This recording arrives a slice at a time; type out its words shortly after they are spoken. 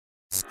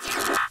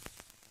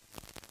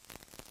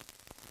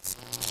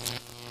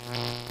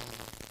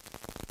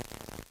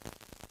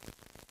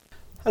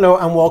Hello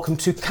and welcome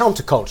to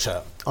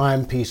Counterculture.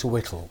 I'm Peter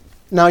Whittle.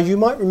 Now, you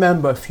might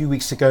remember a few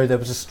weeks ago there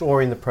was a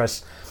story in the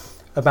press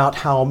about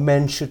how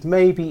men should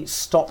maybe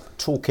stop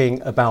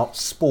talking about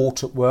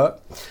sport at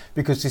work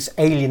because this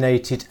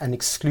alienated and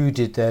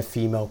excluded their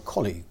female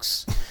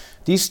colleagues.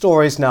 These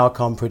stories now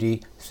come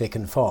pretty thick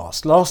and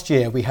fast. Last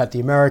year we had the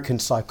American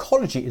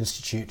Psychology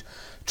Institute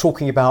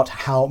talking about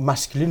how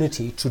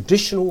masculinity,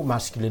 traditional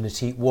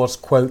masculinity, was,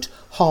 quote,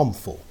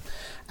 harmful.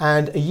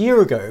 And a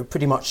year ago,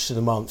 pretty much to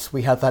the month,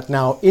 we had that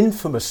now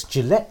infamous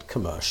Gillette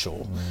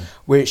commercial,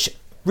 which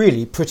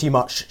really pretty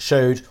much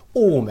showed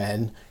all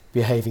men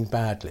behaving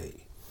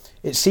badly.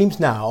 It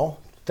seems now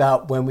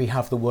that when we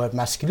have the word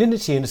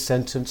masculinity in a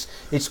sentence,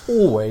 it's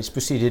always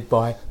preceded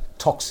by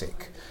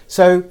toxic.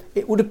 So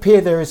it would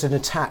appear there is an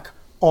attack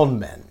on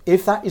men.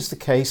 If that is the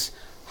case,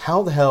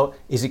 how the hell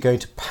is it going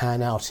to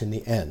pan out in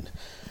the end?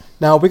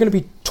 Now, we're going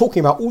to be talking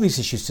about all these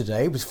issues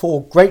today with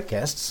four great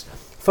guests.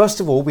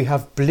 First of all, we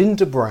have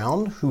Belinda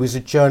Brown, who is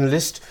a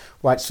journalist,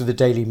 writes for the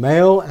Daily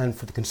Mail and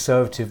for the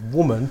Conservative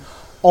Woman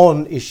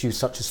on issues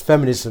such as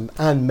feminism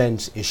and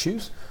men's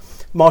issues.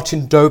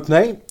 Martin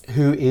Daubney,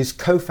 who is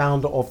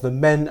co-founder of the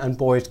Men and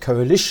Boys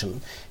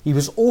Coalition. He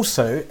was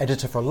also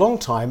editor for a long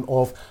time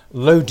of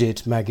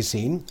Loaded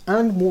magazine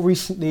and more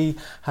recently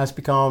has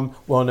become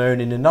well known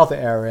in another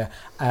area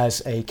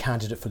as a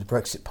candidate for the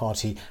Brexit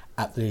Party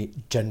at the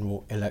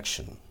general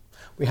election.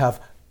 We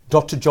have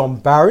Dr. John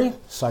Barry,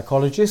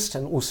 psychologist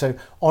and also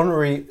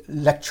honorary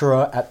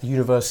lecturer at the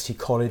University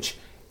College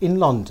in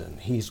London.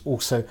 He's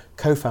also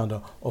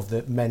co-founder of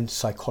the Men's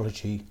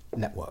Psychology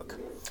Network.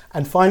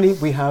 And finally,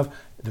 we have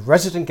the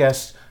resident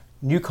guest,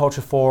 New Culture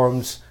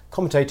Forum's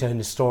commentator and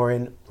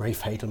historian,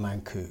 Rafe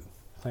Hadelman-Koo.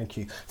 Thank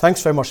you.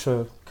 Thanks very much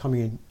for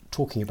coming and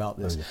talking about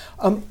this.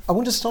 I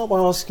want to start by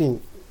asking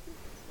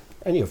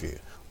any of you,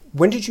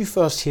 when did you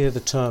first hear the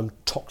term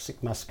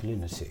toxic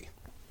masculinity?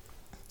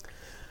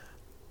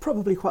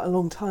 Probably quite a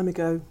long time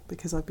ago,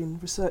 because I've been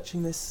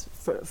researching this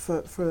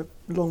for a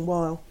long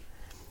while.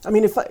 I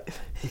mean,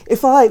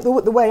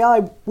 the way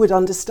I would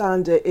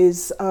understand it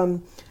is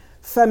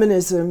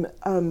feminism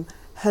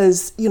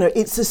has,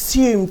 it's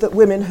assumed that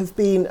women have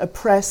been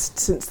oppressed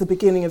since the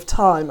beginning of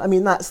time. I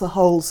mean, that's the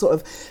whole sort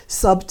of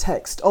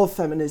subtext of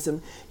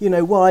feminism.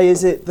 Why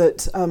is it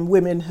that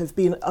women have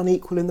been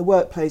unequal in the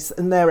workplace?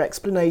 And their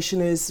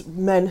explanation is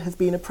men have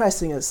been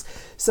oppressing us.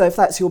 So if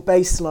that's your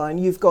baseline,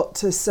 you've got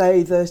to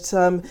say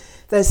that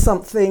there's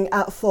something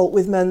at fault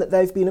with men, that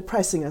they've been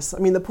oppressing us. I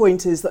mean, the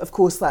point is that, of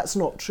course, that's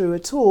not true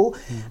at all.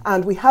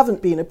 And we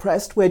haven't been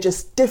oppressed. We're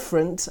just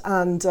different.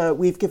 And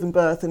we've given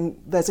birth. And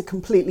there's a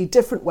completely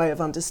different way of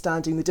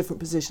understanding the different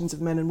positions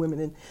of men and women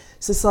in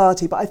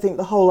society. But I think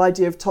the whole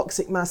idea of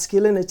toxic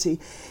masculinity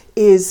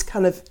is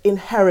kind of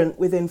inherent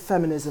within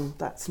feminism.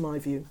 That's my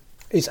view.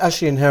 It's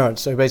actually inherent.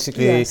 So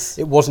basically, yes.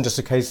 It wasn't just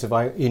a case of,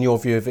 in your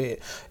view, of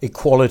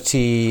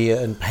equality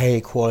and pay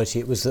equality.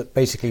 It was that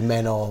basically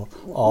men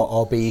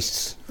are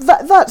beasts.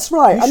 That's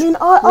right. I mean,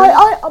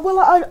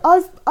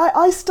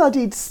 I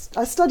studied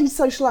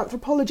social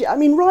anthropology. I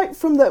mean, right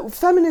from the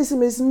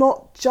feminism is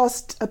not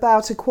just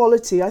about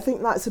equality. I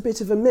think that's a bit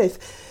of a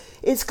myth.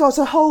 It's got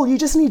a whole, you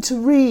just need to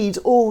read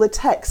all the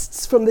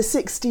texts from the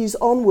 60s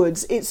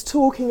onwards. It's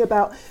talking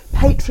about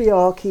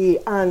patriarchy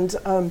and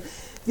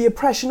the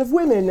oppression of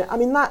women. I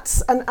mean,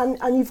 that's,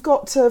 and you've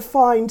got to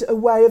find a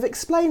way of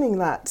explaining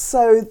that.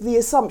 So the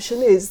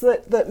assumption is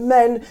that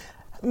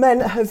men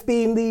have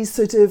been these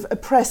sort of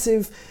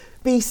oppressive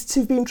beasts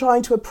who've been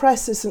trying to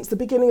oppress us since the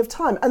beginning of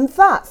time. And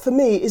that, for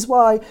me, is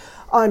why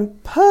I'm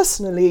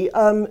personally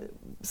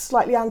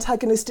slightly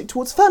antagonistic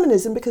towards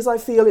feminism, because I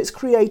feel it's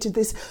created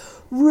this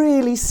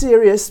really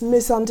serious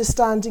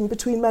misunderstanding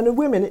between men and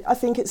women. I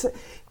think it's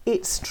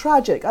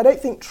tragic. I don't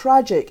think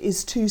tragic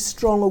is too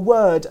strong a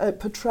word at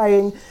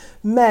portraying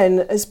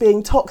men as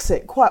being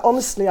toxic. Quite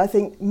honestly, I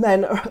think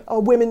men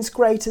are women's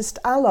greatest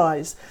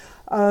allies.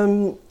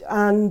 So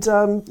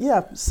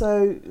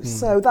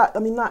that, I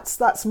mean,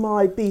 that's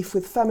my beef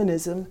with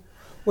feminism.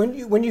 When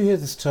you hear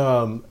this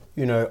term,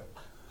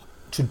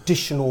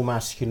 traditional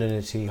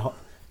masculinity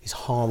is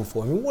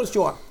harmful. I mean,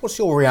 what's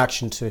your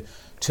reaction to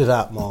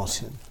that,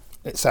 Martin?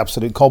 It's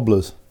absolute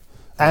cobblers,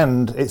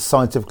 and it's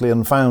scientifically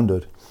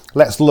unfounded.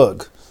 Let's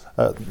look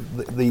at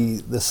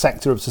the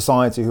sector of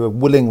society who have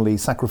willingly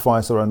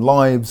sacrificed their own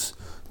lives,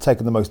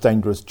 taken the most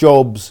dangerous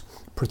jobs,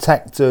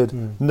 protected,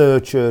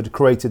 nurtured,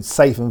 created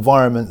safe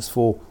environments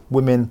for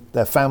women,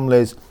 their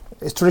families.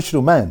 It's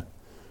traditional men.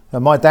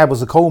 My dad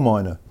was a coal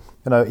miner.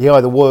 He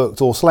either worked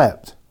or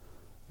slept.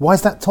 Why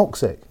is that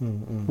toxic?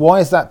 Why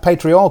is that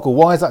patriarchal?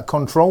 Why is that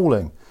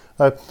controlling?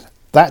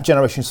 That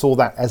generation saw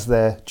that as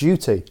their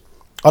duty.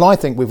 And I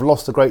think we've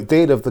lost a great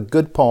deal of the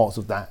good parts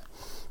of that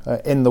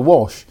in the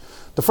wash.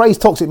 The phrase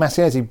toxic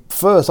masculinity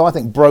first, I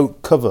think,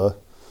 broke cover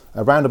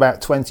around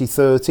about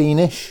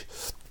 2013-ish.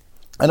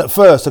 And at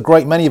first, a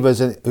great many of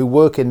us who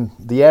work in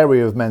the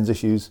area of men's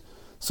issues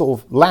sort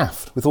of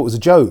laughed. We thought it was a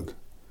joke.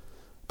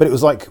 But it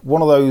was like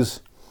one of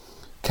those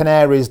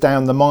canaries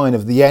down the mine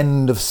of the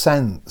end of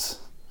sense,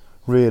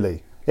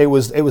 really. It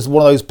was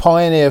one of those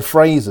pioneer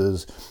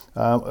phrases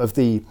of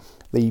the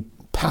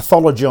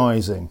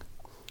pathologizing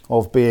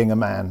of being a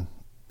man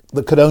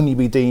that could only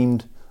be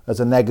deemed as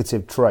a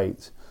negative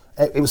trait.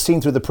 It was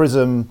seen through the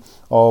prism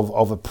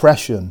of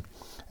oppression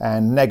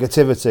and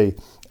negativity.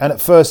 And at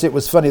first it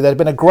was funny, there had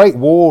been a great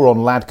war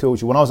on lad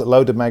culture. When I was at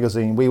Loaded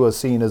magazine, we were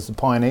seen as the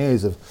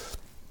pioneers of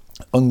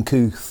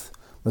uncouth,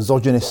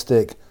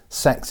 misogynistic,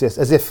 sexist,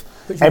 as if...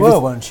 But you were,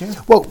 weren't you?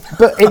 Well,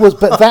 but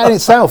that in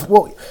itself,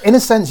 well, in a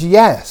sense,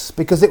 yes,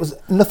 because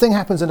nothing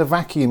happens in a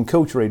vacuum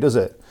culturally, does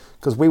it?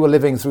 Because we were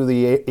living through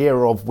the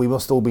era of we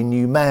must all be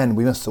new men,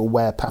 we must all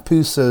wear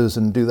papooses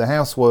and do the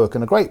housework,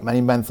 and a great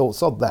many men thought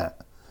sod that.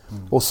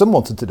 Or some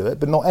wanted to do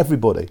it, but not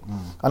everybody.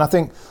 And I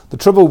think the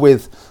trouble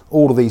with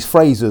all of these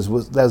phrases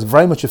was there's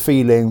very much a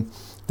feeling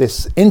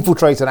this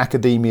infiltrated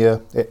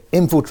academia, it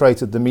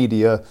infiltrated the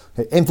media,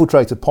 it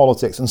infiltrated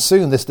politics, and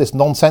soon this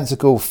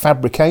nonsensical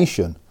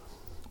fabrication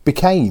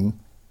became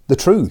the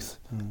truth.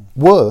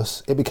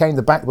 Worse, it became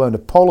the backbone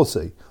of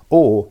policy,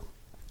 or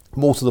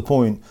more to the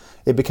point,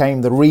 it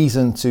became the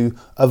reason to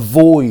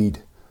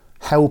avoid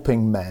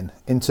helping men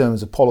in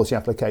terms of policy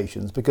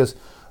applications, because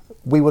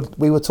we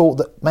were taught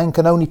that men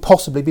can only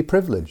possibly be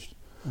privileged.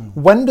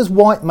 When does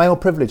white male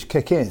privilege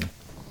kick in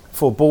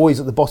for boys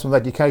at the bottom of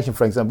education,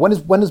 for example?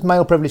 When does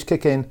male privilege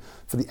kick in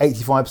for the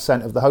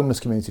 85% of the homeless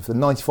community, for the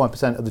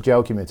 95% of the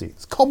jail community?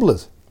 It's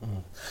cobblers.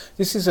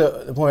 This is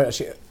the point,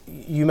 actually.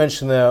 You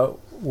mentioned there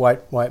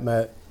white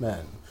men.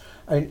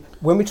 I mean,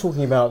 when we're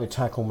talking about the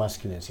attack on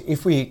masculinity,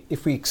 if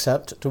we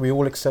accept, do we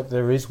all accept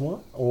there is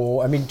one?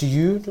 Or, I mean, do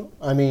you?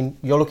 I mean,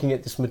 you're looking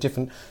at this from a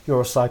different,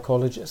 you're a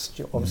psychologist,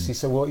 obviously,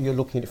 so you're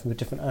looking at it from a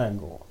different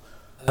angle.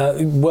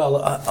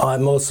 Well,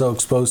 I'm also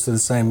exposed to the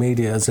same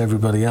media as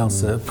everybody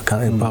else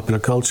in popular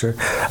culture.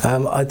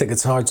 I think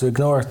it's hard to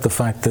ignore the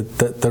fact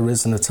that there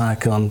is an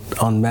attack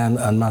on men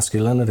and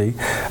masculinity,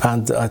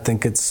 and I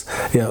think it's,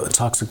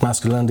 toxic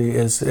masculinity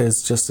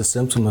is just a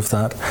symptom of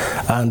that.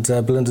 And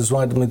Belinda's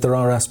right. I mean, there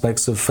are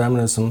aspects of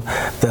feminism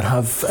that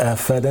have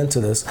fed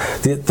into this.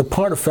 The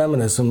part of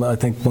feminism I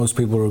think most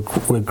people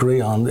will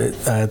agree on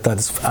that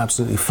is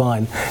absolutely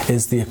fine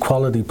is the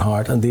equality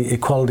part and the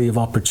equality of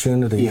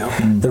opportunity.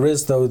 There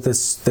is, though,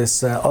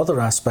 this other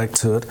aspect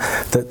to it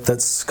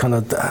that's kind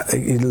of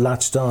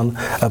latched on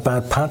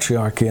about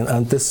patriarchy,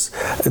 and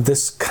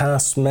this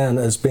casts men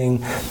as being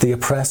the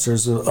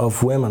oppressors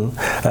of women,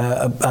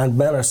 and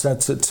men are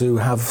said to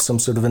have some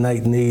sort of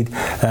innate need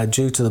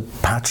due to the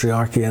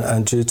patriarchy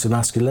and due to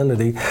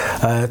masculinity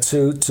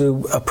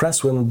to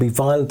oppress women, be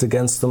violent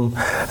against them,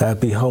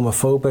 be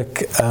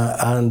homophobic,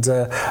 and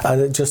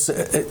it just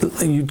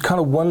you kind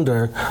of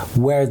wonder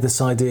where this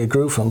idea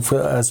grew from.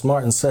 As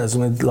Martin says, I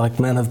mean, like,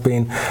 men have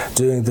been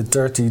doing the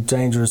dirty,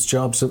 dangerous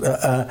jobs.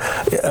 They're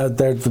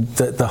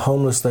the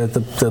homeless, they're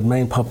the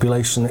main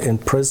population in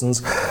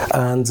prisons,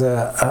 and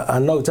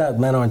no doubt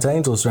men aren't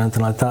angels or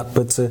anything like that,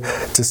 but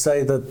to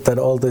say that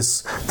all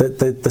this,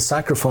 the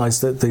sacrifice,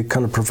 that the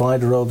kind of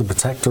provider role, the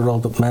protector role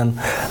that men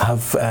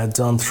have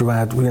done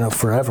throughout,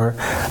 forever,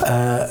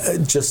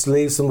 just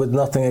leaves them with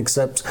nothing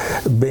except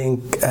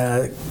being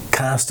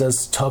cast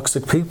as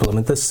toxic people. I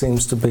mean, this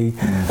seems to be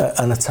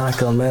an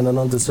attack on men, and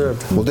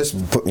undeserved. Well,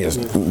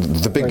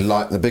 the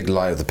big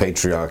lie of the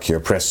patriarchy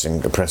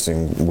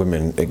oppressing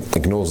women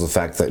ignores the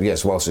fact that,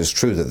 yes, whilst it's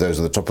true that those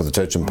at the top of the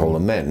totem pole are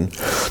men,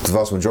 the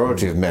vast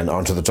majority of men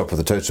aren't at the top of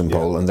the totem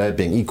pole, and they're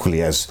being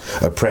equally as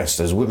oppressed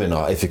as women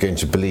are, if you're going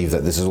to believe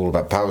that this is all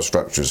about power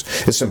structures.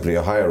 It's simply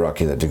a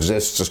hierarchy that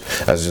exists,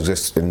 as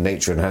exists in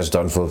nature and has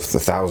done for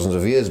thousands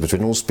of years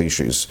between all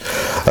species.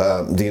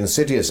 The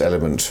insidious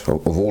element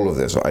of all of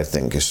this, I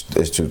think, is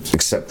to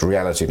accept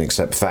reality and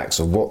accept facts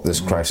of what this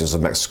crisis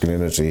of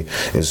masculinity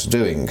is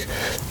doing.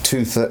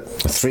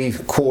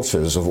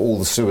 3/4 of all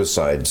the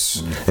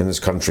suicides in this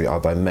country are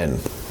by men.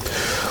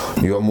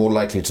 You are more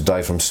likely to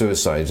die from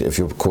suicide if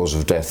your cause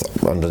of death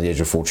under the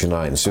age of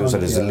 49.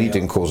 Suicide is the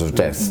leading cause of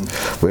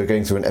death. We're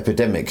going through an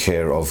epidemic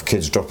here of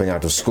kids dropping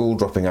out of school,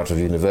 dropping out of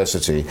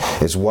university.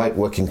 It's white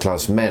working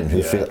class men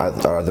who feel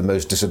are the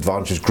most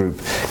disadvantaged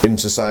group in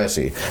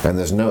society, and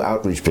there's no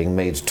outreach being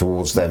made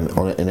towards them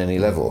in any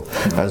level.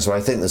 And so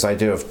I think this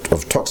idea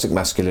of toxic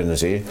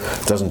masculinity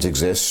doesn't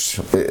exist.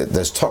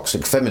 There's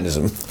toxic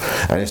feminism,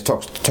 and it's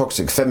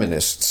toxic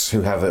feminists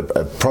who have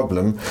a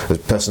problem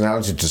with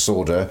personality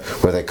disorder,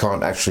 where they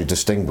can't actually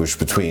distinguish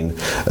between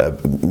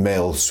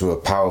males who are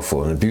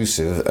powerful and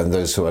abusive and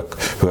those who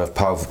have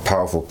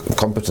powerful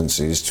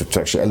competencies to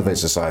actually elevate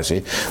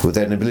society, with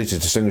their inability to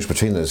distinguish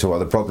between those who are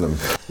the problem.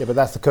 Yeah, but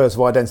that's the curse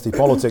of identity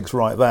politics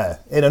right there,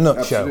 in a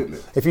nutshell. Absolutely.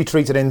 If you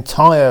treat an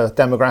entire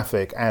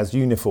demographic as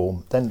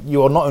uniform, then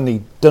you are not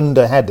only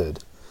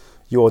dunderheaded,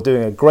 you are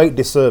doing a great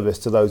disservice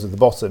to those at the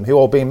bottom who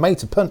are being made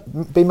to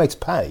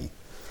pay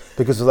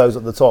because of those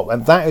at the top.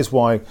 And that is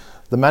why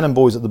the men and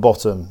boys at the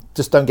bottom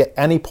just don't get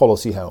any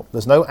policy help.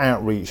 There's no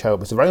outreach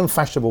help. It's a very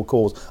unfashionable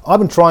cause. I've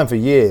been trying for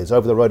years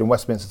over the road in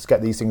Westminster to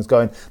get these things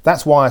going.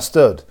 That's why I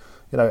stood,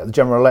 at the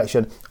general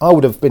election. I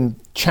would have been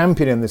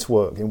championing this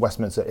work in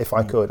Westminster if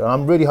I could. And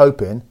I'm really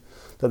hoping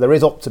that there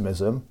is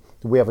optimism,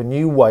 We have a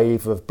new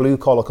wave of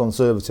blue-collar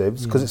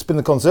conservatives, because it's been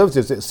the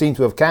conservatives that seem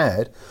to have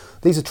cared.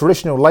 These are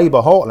traditional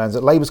Labour heartlands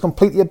that Labour's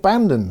completely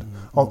abandoned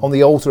on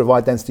the altar of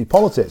identity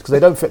politics because they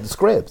don't fit the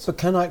script. But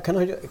can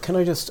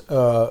I just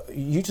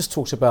you just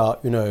talked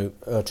about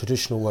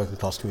traditional working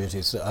class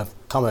communities that have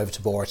come over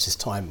to Boris's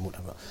time and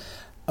whatever.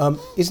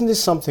 Isn't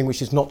this something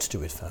which is not to do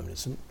with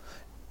feminism,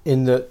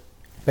 in that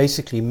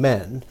basically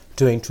men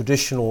doing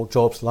traditional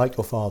jobs like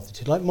your father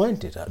did, like mine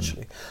did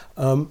actually?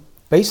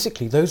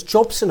 Basically, those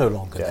jobs are no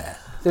longer there.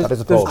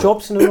 Those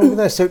jobs are no longer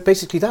there. So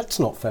basically, that's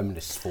not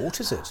feminists' fault,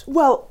 is it?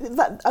 Well,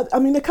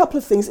 a couple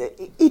of things.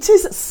 It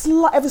is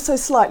ever so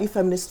slightly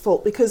feminist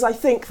fault, because I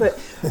think that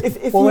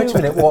if well, wait a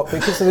minute. What?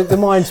 Because the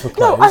mines were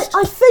closed. No,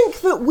 I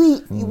think that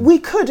we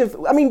could have.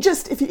 I mean,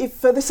 just if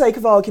for the sake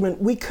of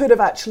argument, we could have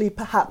actually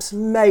perhaps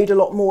made a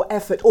lot more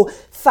effort, or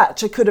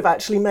Thatcher could have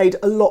actually made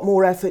a lot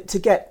more effort to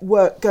get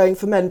work going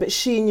for men. But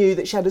she knew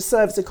that she had a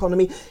service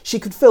economy she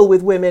could fill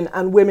with women,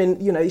 and women,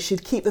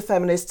 she'd keep the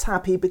feminists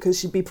happy because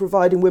she'd be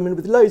providing women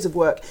with loads of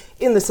work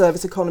in the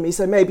service economy,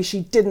 so maybe she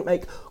didn't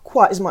make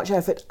quite as much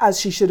effort as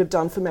she should have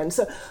done for men.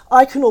 So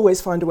I can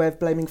always find a way of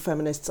blaming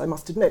feminists, I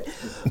must admit.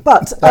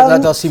 But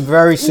that does seem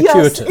very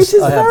circuitous. Yes, it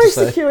is very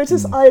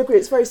circuitous. I agree,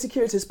 it's very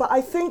circuitous. But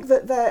I think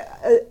that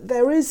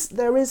there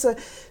is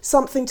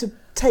something to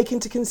take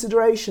into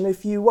consideration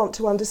if you want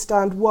to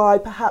understand why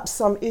perhaps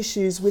some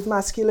issues with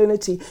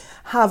masculinity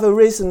have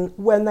arisen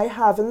when they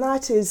have, and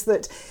that is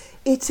that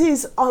it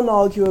is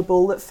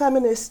unarguable that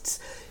feminists,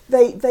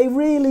 they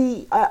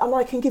really, and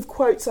I can give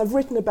quotes, I've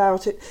written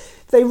about it,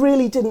 they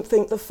really didn't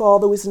think the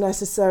father was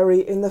necessary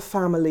in the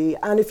family.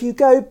 And if you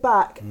go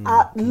back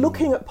at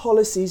looking at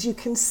policies, you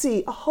can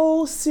see a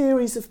whole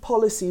series of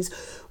policies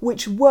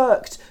which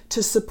worked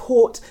to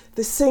support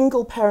the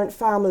single parent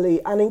family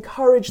and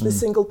encourage the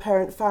single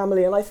parent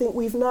family. And I think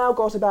we've now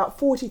got about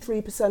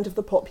 43% of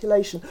the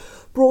population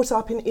brought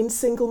up in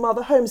single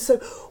mother homes. So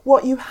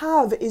what you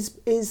have is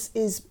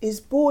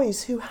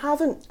boys who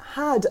haven't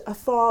had a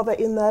father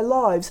in their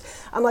lives.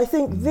 And I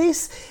think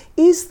this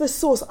is the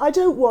source. I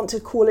don't want to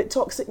call it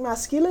toxic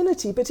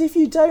masculinity, but if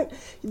you don't,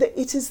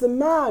 it is the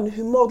man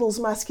who models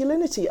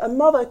masculinity. A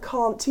mother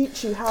can't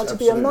teach you how to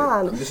be a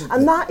man,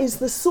 and that is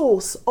the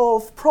source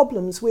of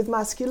problems with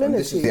masculinity. And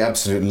this is the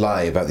absolute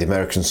lie about the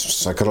American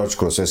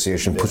Psychological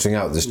Association putting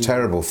out this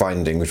terrible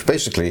finding, which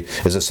basically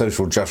is a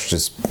social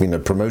justice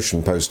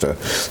promotion poster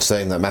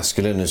saying that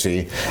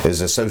masculinity is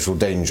a social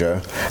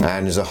danger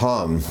and is a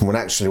harm, when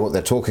actually what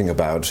they're talking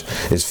about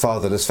is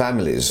fatherless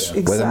families,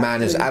 where the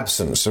man is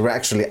absent. So we're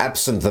actually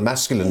absent the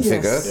masculine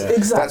figure.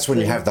 Exactly. That's when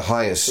you have the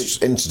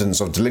highest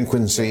incidence of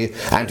delinquency,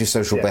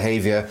 antisocial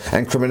behaviour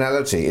and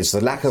criminality. It's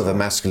the lack of a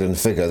masculine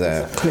figure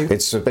there. Exactly.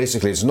 It's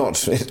basically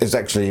it's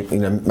actually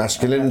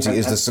masculinity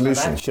is the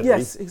solution.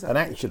 And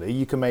actually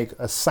you can make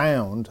a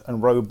sound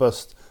and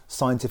robust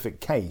scientific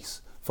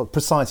case for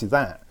precisely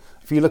that.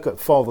 If you look at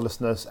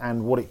fatherlessness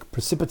and what it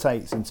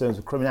precipitates in terms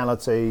of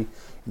criminality,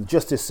 the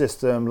justice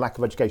system, lack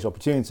of educational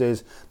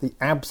opportunities, the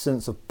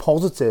absence of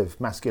positive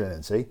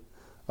masculinity,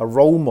 a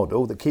role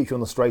model that keeps you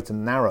on the straight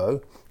and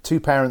narrow, two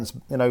parents,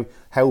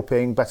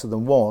 helping better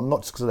than one,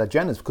 not just because of their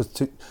genders, because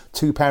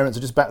two parents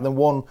are just better than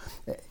one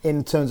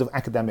in terms of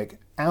academic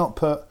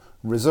output,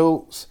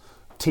 results,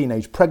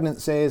 teenage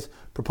pregnancies,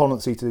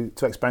 propendency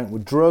to experiment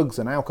with drugs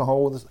and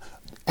alcohol.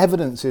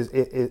 Evidence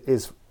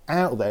is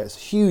out there. It's a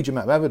huge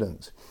amount of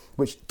evidence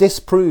which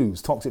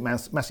disproves toxic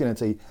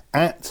masculinity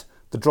at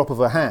the drop of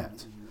a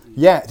hat.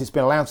 Yet it's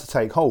been allowed to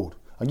take hold.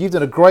 And you've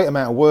done a great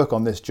amount of work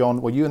on this,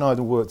 John, where you and I have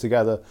worked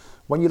together.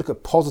 When you look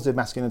at positive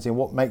masculinity and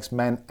what makes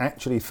men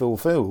actually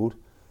fulfilled,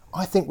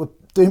 I think we're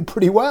doing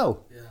pretty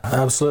well.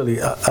 Absolutely.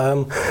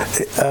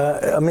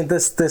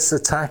 This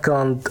attack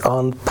on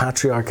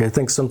patriarchy, I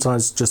think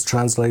sometimes just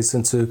translates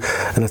into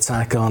an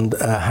attack on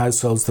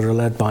households that are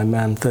led by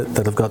men,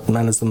 that have got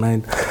men as the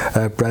main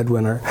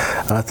breadwinner.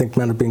 And I think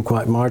men are being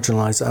quite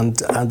marginalised. And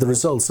the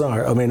results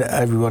are,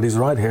 everybody's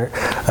right here.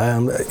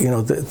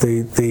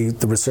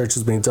 The research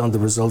is being done, the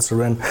results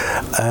are in.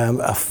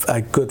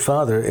 A good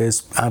father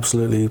is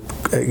absolutely,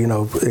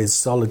 is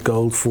solid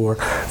gold for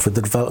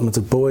the development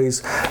of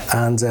boys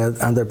and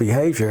their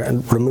behaviour.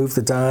 And remove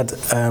the dad,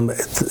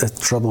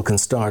 trouble can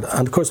start.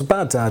 And of course, a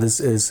bad dad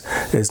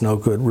is no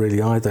good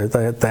really either.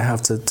 They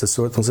have to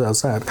sort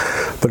themselves out.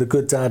 But a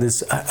good dad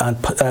is, and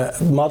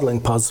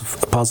modelling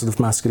positive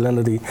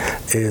masculinity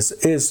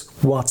is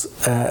what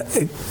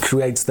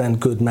creates then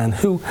good men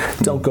who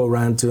don't go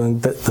around doing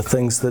the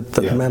things that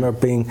men are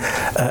being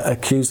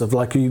accused of.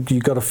 Like you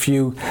got a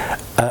few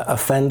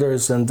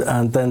offenders, and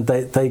then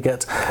they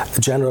get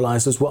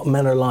generalised as what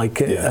men are like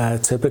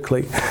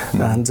typically.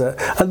 And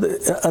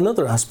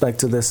another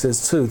aspect to this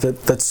is too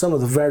that some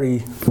of the very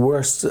very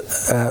worst,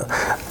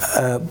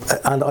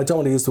 and I don't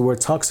want to use the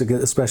word toxic,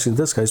 especially in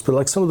this case, but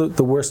like some of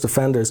the worst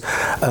offenders,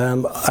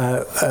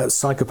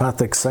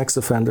 psychopathic sex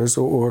offenders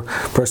or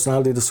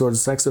personality disorder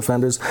sex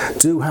offenders,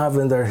 do have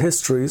in their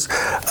histories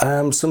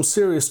some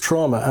serious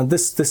trauma, and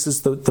this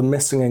is the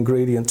missing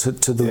ingredient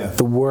to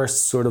the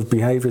worst sort of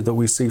behaviour that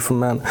we see from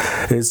men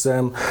is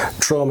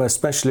trauma,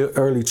 especially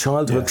early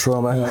childhood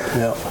trauma,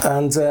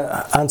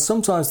 and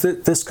sometimes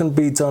this can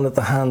be done at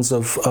the hands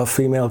of a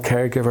female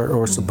caregiver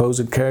or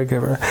supposed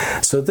caregiver.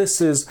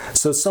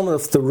 So some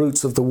of the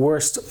roots of the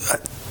worst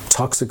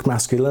toxic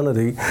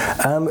masculinity,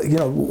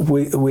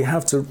 we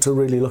have to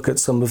really look at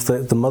some of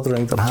the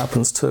mothering that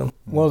happens too.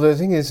 Well, the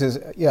thing is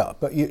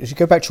but as you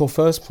go back to your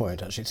first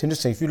point, actually, it's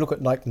interesting. If you look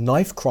at like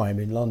knife crime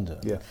in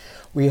London,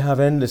 we have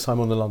endless, I'm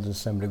on the London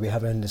Assembly, we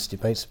have endless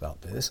debates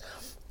about this,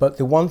 but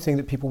the one thing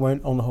that people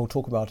won't on the whole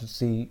talk about is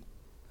the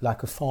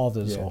lack of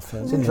fathers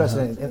often. It's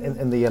interesting,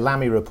 in the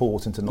Lamy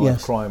report into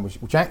knife crime,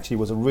 which actually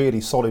was a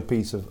really solid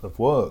piece of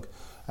work,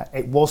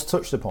 it was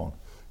touched upon.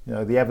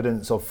 The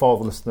evidence of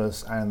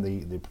fatherlessness and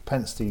the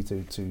propensity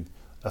to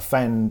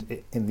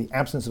offend in the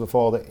absence of a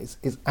father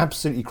is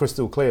absolutely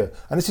crystal clear.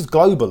 And this is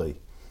globally,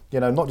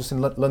 not just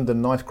in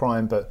London knife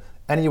crime, but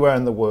anywhere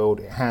in the world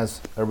it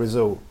has a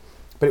result.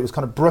 But it was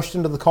kind of brushed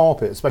under the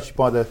carpet, especially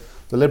by the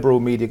liberal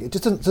media. It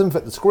just doesn't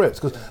fit the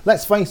script, because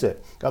let's face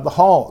it, at the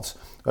heart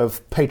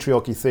of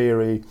patriarchy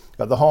theory,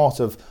 at the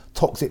heart of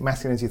toxic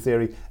masculinity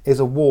theory,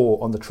 is a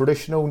war on the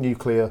traditional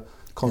nuclear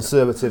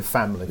conservative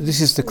family.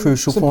 This is the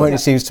crucial point, it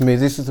seems to me.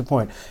 This is the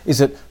point, is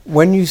that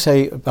when you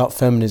say about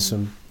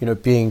feminism,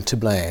 being to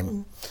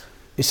blame,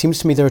 it seems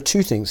to me there are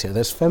two things here.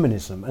 There's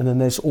feminism, and then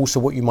there's also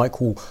what you might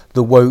call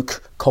the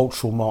woke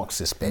cultural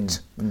Marxist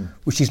bit,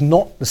 which is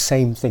not the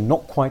same thing,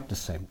 not quite the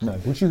same thing. No.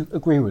 Would you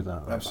agree with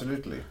that?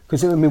 Absolutely.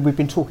 Because we've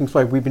been talking,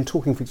 for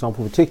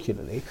example,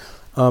 particularly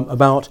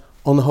about,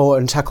 on the whole,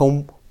 an attack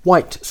on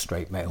white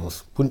straight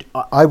males.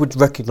 I would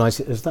recognise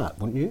it as that,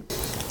 wouldn't you?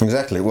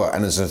 Exactly. Well,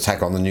 and it's an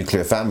attack on the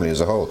nuclear family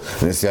as a whole.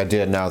 And it's the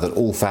idea now that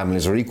all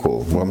families are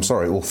equal. Well, I'm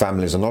sorry, all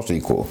families are not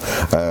equal.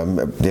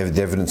 The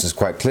evidence is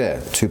quite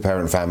clear.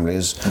 Two-parent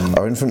families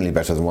are infinitely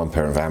better than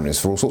one-parent families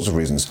for all sorts of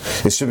reasons.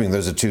 Assuming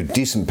those are two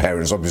decent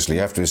parents, obviously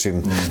you have to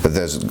assume that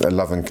there's a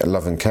love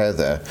and care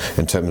there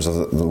in terms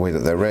of the way that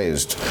they're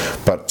raised.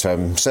 But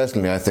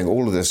certainly I think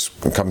all of this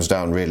comes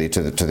down really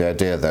to the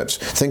idea that,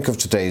 think of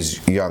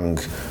today's young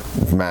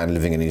man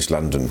living in East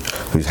London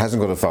who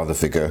hasn't got a father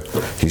figure.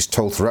 He's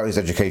told throughout his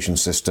education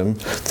system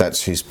that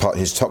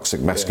his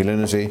toxic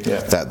masculinity,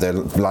 that they're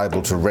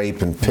liable to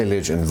rape and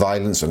pillage and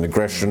violence and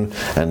aggression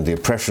and the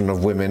oppression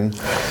of women.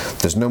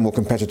 There's no more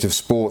competitive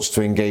sports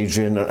to engage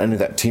in, or any of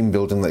that team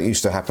building that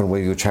used to happen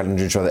where you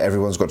challenge each other,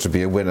 everyone's got to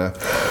be a winner.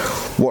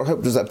 What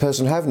hope does that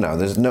person have now?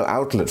 There's no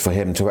outlet for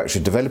him to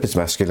actually develop his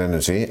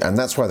masculinity, and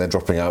that's why they're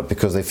dropping out,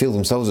 because they feel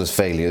themselves as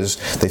failures.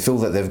 They feel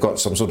that they've got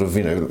some sort of,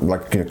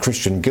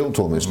 Christian guilt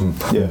almost,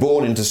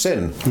 born into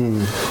sin.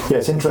 Yeah,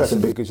 it's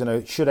interesting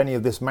because, should any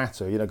of this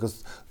matter,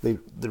 because the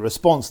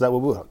response to that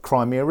will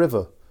Crimea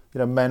River,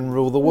 men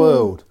rule the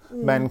world,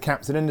 men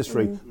captain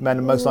industry, men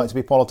are most likely to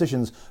be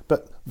politicians,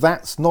 but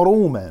that's not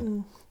all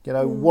men.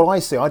 What I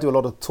see, I do a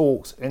lot of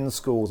talks in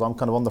schools. I'm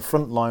kind of on the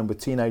front line with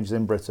teenagers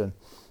in Britain,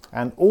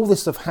 and all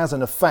this stuff has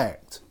an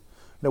effect.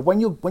 When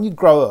you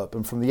grow up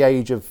and from the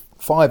age of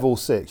 5 or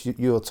 6,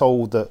 you're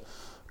told that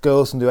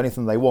girls can do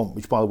anything they want,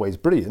 which by the way is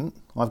brilliant.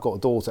 I've got a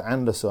daughter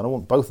and a son. I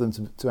want both of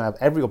them to have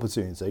every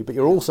opportunity, but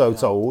you're also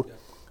told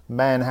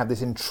men have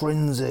this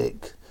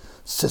intrinsic,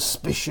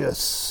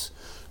 suspicious,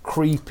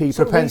 creepy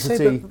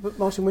propensity. But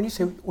Martin, when you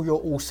say you're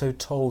also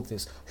told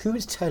this, who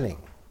is telling?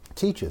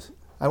 Teachers.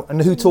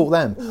 And who taught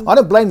them? I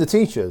don't blame the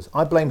teachers.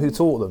 I blame who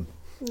taught them.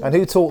 And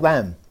who taught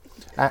them?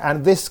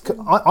 And this,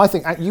 I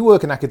think, you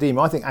work in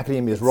academia. I think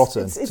academia is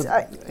rotten.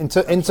 In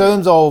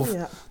terms of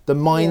the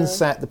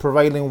mindset, the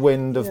prevailing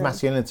wind of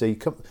masculinity.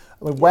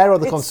 Where are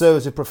the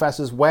conservative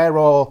professors? Where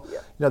are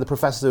the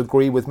professors who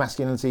agree with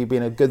masculinity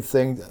being a good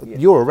thing?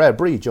 You're a rare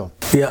breed, John.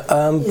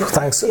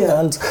 Thanks.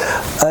 And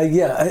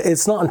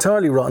it's not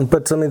entirely rotten,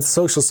 but the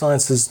social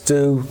sciences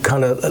do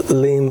kind of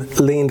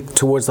lean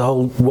towards the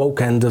whole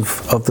woke end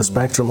of the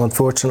spectrum,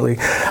 unfortunately.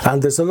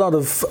 And there's a lot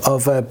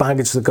of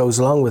baggage that goes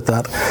along with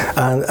that,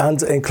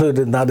 and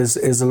included in that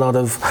is a lot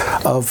of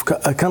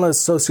a kind of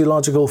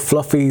sociological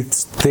fluffy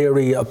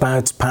theory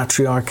about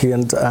patriarchy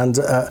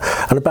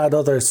and about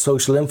other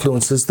social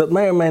influences that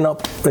may or may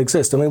not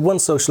exist. One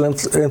social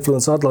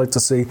influence I'd like to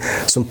see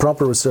some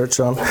proper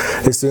research on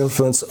is the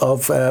influence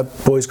of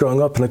boys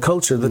growing up in a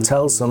culture that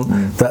tells them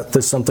that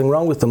there's something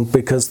wrong with them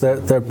because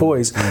they're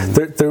boys.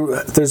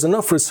 There's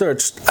enough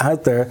research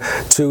out there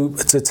to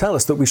tell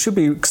us that we should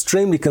be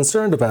extremely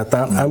concerned about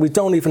that, and we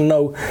don't even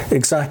know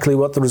exactly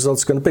what the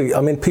result's going to be.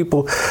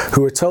 People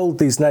who are told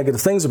these negative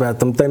things about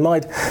them, they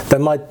might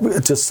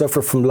just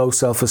suffer from low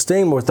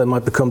self-esteem, or they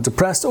might become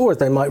depressed, or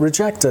they might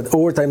reject it,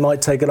 or they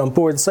might take it on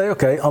board and say,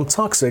 okay, I'm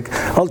toxic,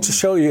 I'll just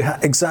show you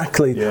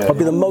exactly, I'll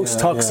be the most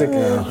toxic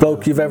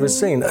bloke you've ever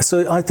seen.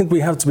 So I think we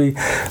have to be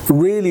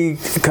really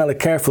kind of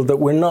careful that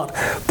we're not,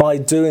 by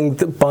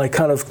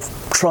kind of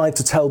try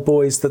to tell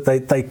boys that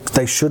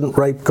they shouldn't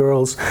rape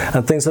girls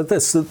and things like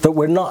this, that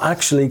we're not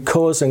actually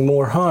causing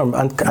more harm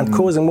and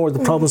causing more of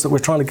the problems that we're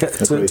trying to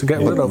get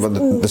rid of.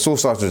 But this all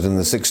started in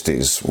the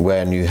 60s,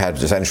 when you had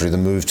essentially the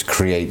move to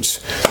create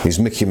these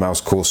Mickey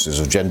Mouse courses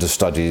of gender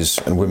studies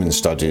and women's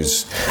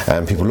studies,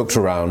 and people looked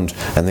around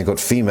and they got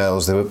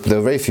females. There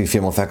were very few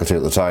female faculty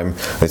at the time.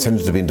 They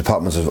tended to be in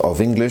departments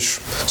of English,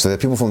 so there are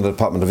people from the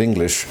Department of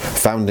English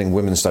founding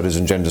women's studies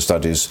and gender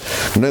studies.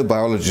 No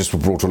biologists were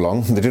brought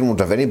along. They didn't want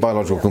to have any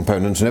biological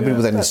components. Nobody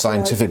with any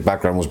scientific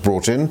background was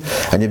brought in,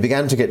 and you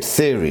began to get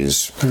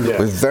theories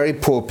with very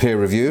poor peer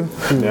review.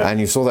 And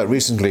you saw that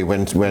recently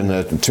when 2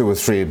 or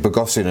 3,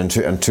 Boghossian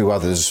and two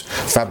others,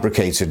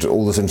 fabricated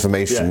all this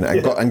information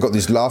and got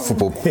these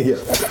laughable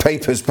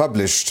papers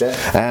published,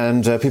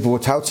 and people were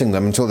touting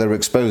them until they were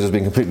exposed as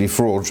being completely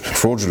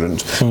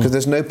fraudulent, because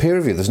there's no peer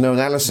review, there's no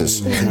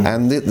analysis.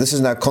 And this is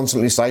now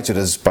constantly cited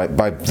as by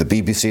the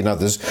BBC and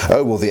others,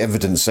 oh well, the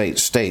evidence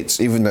states,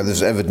 even though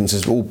this evidence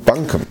is all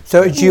bunkum.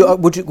 So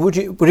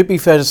would it be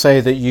fair to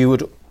say that you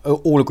would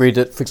all agree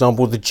that, for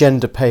example, the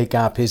gender pay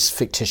gap is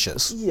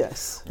fictitious?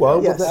 Yes.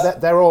 Well,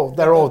 there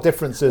are all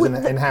differences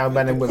in how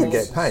men and women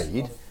get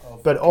paid.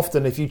 But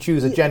often, if you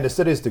choose a gender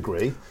studies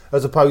degree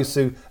as opposed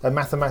to a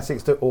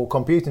mathematics or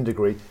computing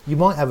degree, you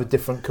might have a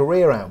different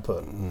career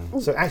output.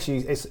 So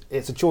actually,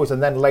 it's a choice,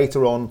 and then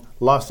later on,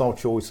 lifestyle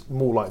choice,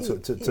 more likely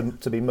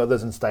to be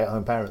mothers and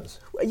stay-at-home parents.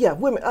 Yeah,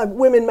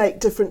 women make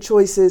different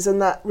choices,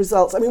 and that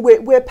results. I mean,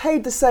 we're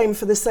paid the same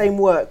for the same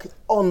work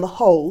on the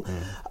whole,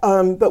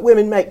 but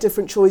women make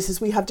different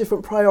choices. We have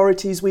different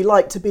priorities. We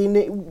like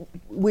to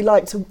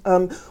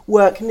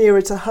work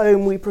nearer to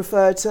home. We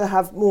prefer to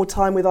have more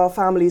time with our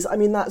families. I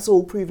mean, that's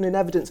all proven in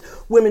evidence.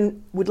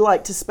 Women would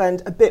like to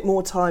spend a bit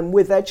more time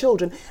with their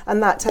children,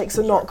 and that takes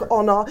a knock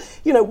on our.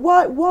 You know,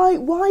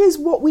 why is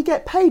what we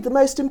get paid the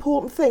most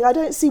important thing? I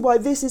don't see why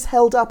this is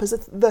held up as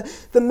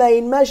the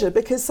main measure,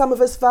 because some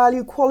of us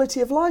value quality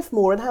of life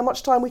more and how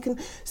much time we can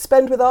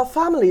spend with our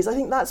families. I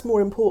think that's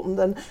more important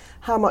than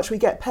how much we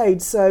get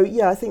paid. So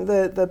yeah, I think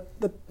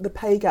the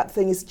pay gap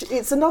thing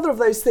it's another of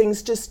those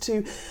things just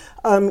to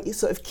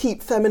sort of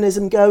keep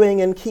feminism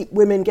going and keep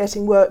women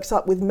getting worked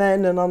up with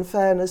men and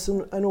unfairness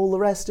and all the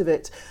rest of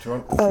it.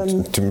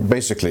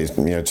 Basically,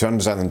 to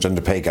understand the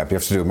gender pay gap, you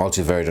have to do a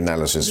multivariate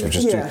analysis, which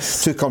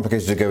is too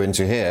complicated to go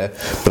into here.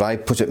 But I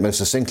put it most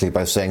succinctly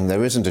by saying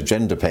there isn't a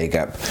gender pay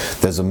gap,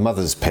 there's a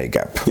mother's pay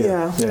gap.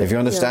 If you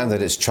understand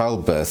that it's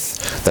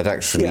childbirth that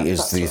actually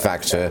is the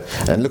factor,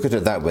 and look at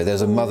it that way,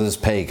 there's a mother's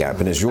pay gap,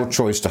 and it's your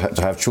choice to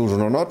have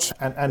children or not.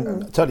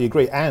 And totally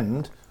agree.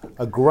 And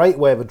a great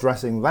way of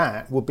addressing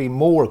that would be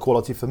more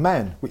equality for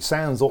men, which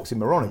sounds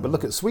oxymoronic, but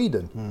look at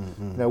Sweden,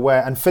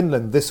 and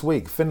Finland this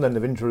week. Finland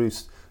have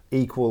introduced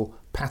equal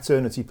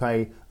paternity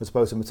pay as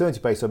opposed to maternity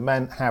pay, so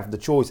men have the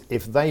choice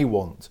if they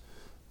want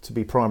to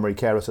be primary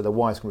carers so their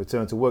wives can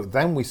return to work.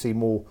 Then we see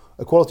more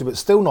equality, but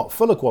still not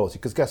full equality,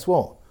 because guess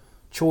what?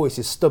 Choice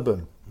is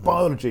stubborn.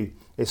 Biology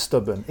is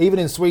stubborn. Even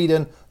in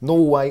Sweden,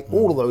 Norway,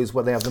 all of those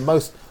where they have the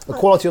most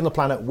equality on the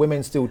planet,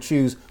 women still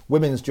choose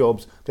women's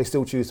jobs. They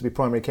still choose to be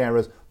primary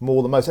carers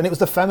more than most. And it was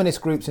the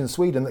feminist groups in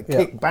Sweden that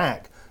kicked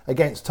back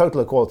against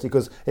total equality,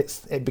 because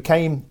it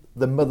became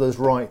the mother's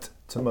right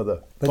to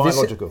mother, but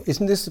biological.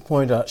 Isn't this the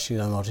point, actually,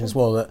 though, Martin, as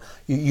well, that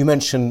you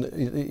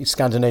mentioned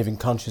Scandinavian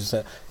countries,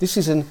 that this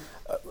is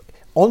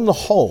on the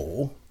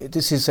whole,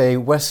 this is a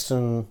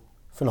Western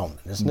phenomenon,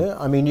 isn't it?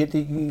 I mean,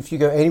 if you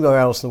go anywhere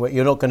else in the world,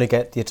 you're not going to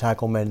get the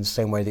attack on men the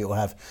same way that you'll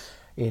have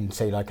in,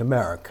 say, like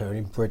America,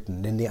 in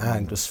Britain, in the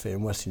Anglosphere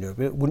in Western Europe,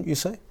 wouldn't you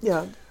say?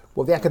 Yeah.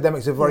 Well, the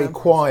academics are very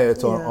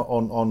quiet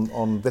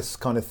on this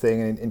kind of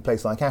thing in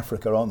places like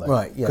Africa, aren't they?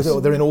 Right, yes.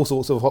 Because they're in all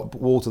sorts of hot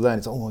water there, and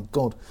it's, oh my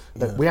God,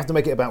 we have to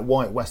make it about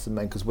white Western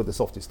men because we're the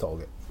softest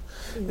target.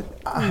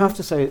 I have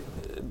to say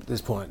at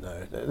this point,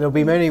 though, there'll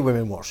be many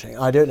women watching,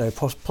 I don't know,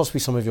 possibly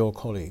some of your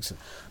colleagues,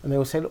 and they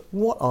will say, look,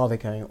 what are they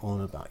going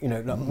on about?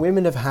 Look,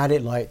 women have had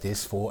it like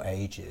this for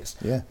ages.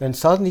 Yeah. Then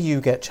suddenly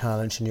you get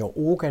challenged and you're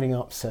all getting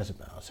upset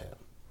about it.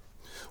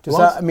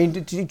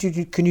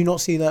 Can you not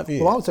see that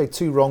view? Well, I would say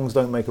two wrongs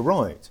don't make a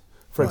right.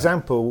 For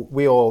example,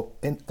 we are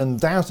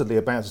undoubtedly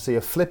about to see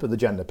a flip of the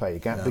gender pay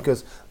gap,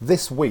 because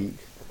this week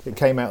it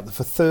came out that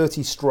for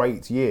 30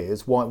 straight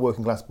years, white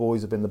working class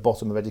boys have been the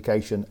bottom of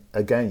education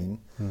again.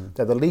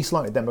 They're the least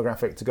likely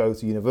demographic to go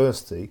to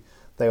university.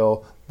 They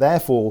are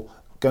therefore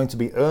going to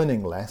be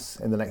earning less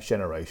in the next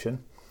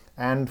generation.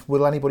 And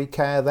will anybody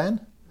care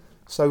then?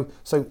 So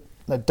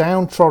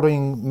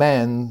downtrodden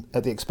men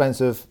at the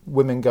expense of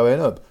women going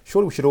up.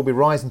 Surely we should all be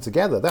rising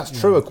together. That's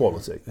true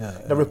equality.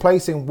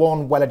 Replacing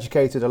one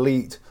well-educated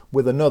elite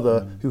with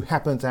another who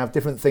happen to have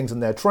different things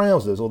in their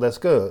trousers or their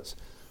skirts,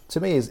 to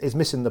me, is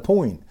missing the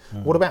point.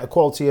 What about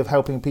equality of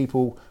helping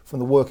people from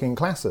the working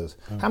classes?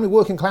 How many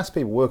working class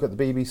people work at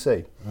the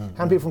BBC?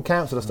 How many people from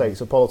council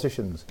estates are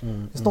politicians?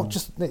 It's not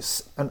just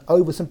an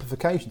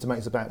oversimplification to make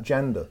it about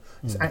gender.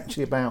 It's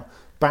actually about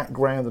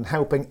background and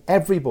helping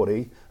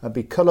everybody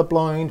be colour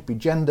blind, be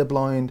gender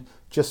blind,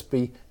 just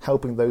be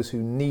helping those who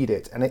need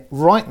it. And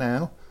right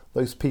now,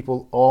 those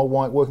people are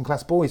white working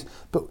class boys.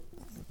 But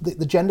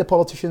the gender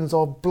politicians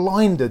are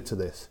blinded to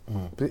this.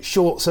 But it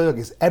short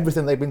circuits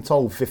everything they've been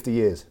told for 50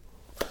 years.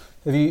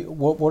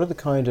 What are the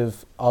kind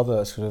of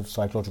other sort of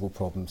psychological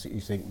problems that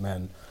you think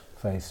men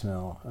face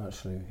now,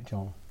 actually,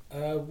 John?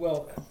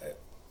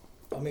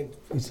 I mean,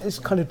 It's this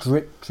kind of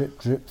drip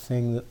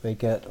thing that they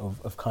get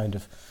of kind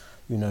of,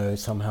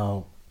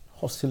 somehow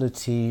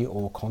hostility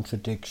or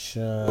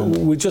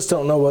contradiction. we just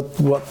don't know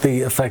what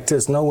the effect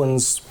is. No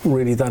one's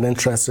really that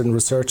interested in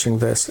researching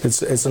this.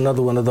 It's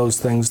another one of those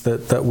things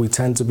that we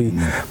tend to be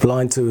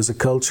blind to as a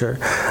culture.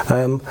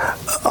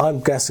 I'm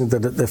guessing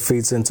that it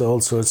feeds into all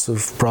sorts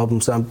of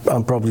problems and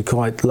probably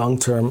quite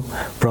long-term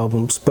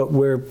problems. But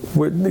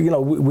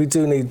we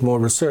do need more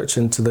research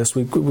into this.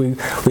 We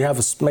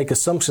make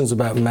assumptions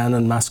about men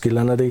and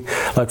masculinity.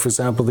 Like, for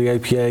example, the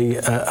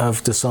APA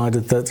have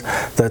decided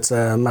that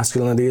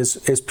masculinity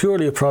is purely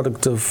a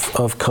product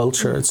of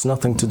culture. It's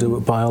nothing to do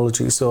with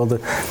biology. So all the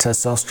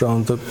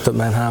testosterone that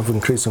men have,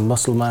 increasing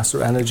muscle mass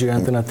or energy or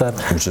anything like that,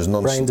 which is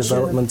nonsense. Brain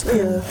development.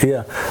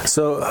 Yeah.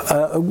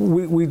 So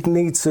we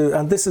need to,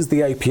 and this is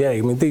the APA.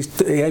 I mean,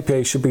 the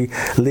APA should be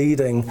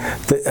leading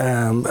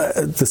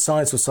the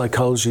science of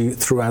psychology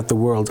throughout the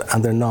world,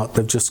 and they're not.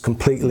 They've just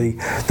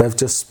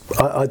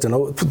I don't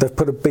know, they've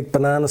put a big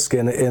banana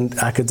skin in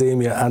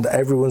academia, and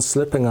everyone's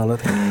slipping on it.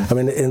 I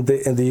mean, in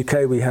the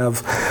UK we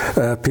have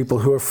people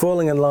who are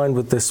falling in line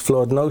with this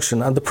flawed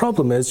notion, and the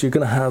problem is you're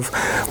going to have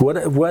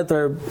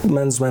whether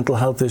men's mental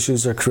health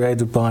issues are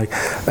created by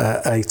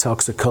a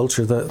toxic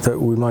culture that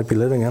we might be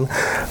living in.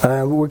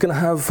 We're going to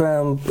have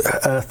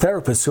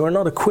therapists who are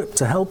not equipped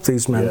to help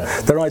these men.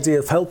 Their idea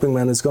of helping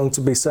men is going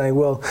to be saying,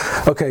 well,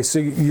 okay, so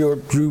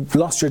you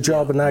lost your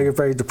job and now you're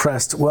very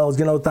depressed. Well,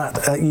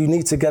 that you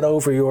need to get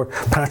over your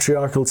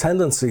patriarchal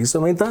tendencies. I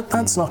mean,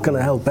 that's not going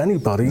to help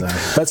anybody. No.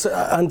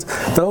 And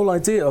the whole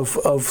idea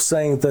of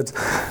saying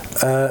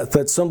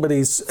that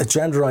somebody's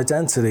gender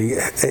identity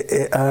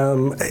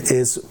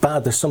is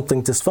bad, there's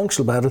something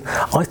dysfunctional about it,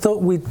 I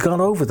thought we'd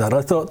gone over that.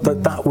 I thought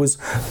that was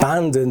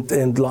banned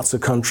in lots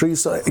of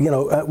countries,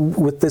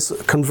 with this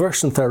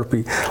conversion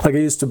therapy. Like,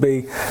 it used to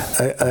be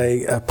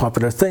a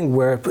popular thing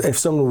where if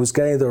someone was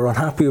gay, they were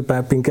unhappy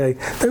about being gay,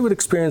 they would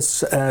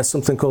experience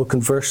something called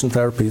conversion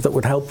therapy that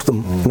would help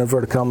them, in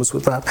inverted commas,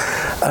 with that.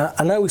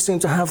 And now we seem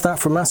to have that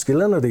for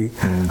masculinity.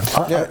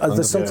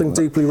 There's something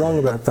deeply wrong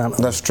about that.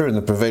 That's true, and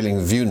the prevailing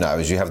view now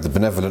is you have the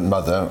benevolent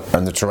mother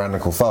and the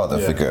tyrannical father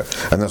figure,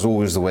 and that's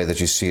always the way that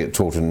you see it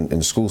taught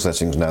in school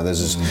settings now. There's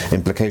this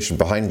implication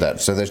behind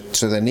that. So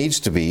there needs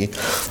to be,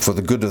 for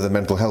the good of the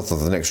mental health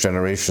of the next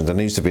generation, there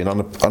needs to be an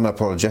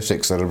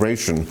unapologetic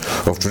celebration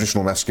of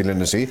traditional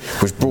masculinity,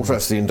 which brought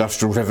us the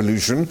Industrial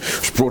Revolution,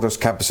 which brought us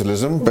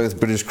capitalism, both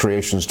British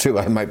creations too,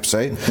 I might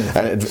say,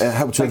 and it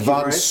helped to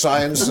advance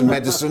science and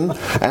medicine,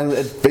 and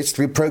it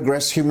basically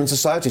progressed human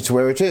society to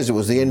where it is. It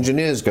was the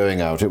engineers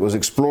going out, it was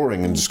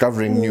exploring and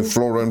discovering new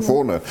flora and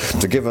fauna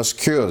to give us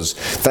cures.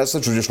 That's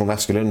the traditional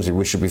masculinity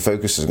we should be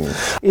focusing on.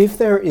 If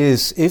there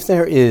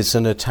is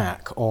an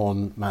attack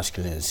on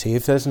masculinity,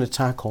 if there's an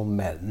attack on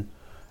men,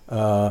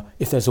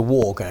 if there's a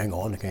war going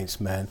on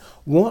against men,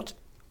 what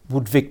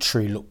would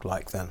victory look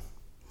like then?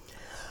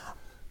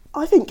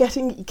 I think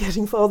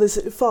getting fathers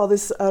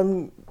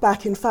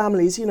back in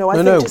families.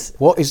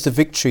 What is the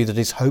victory that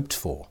is hoped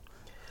for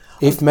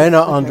if men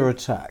are under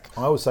attack?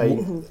 I would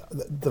say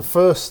the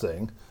first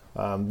thing,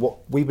 what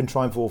we've been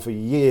trying for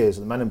years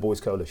at the Men and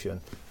Boys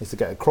Coalition, is to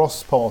get a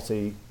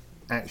cross-party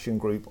action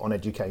group on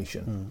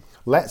education.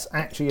 Let's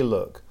actually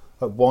look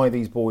at why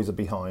these boys are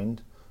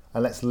behind,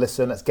 and let's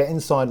listen. Let's get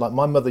inside. Like,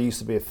 my mother used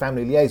to be a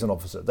family liaison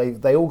officer.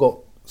 They all got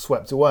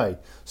swept away.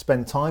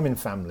 Spend time in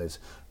families.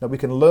 Now, we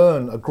can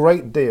learn a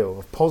great deal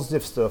of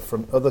positive stuff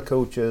from other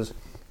cultures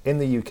in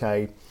the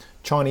UK.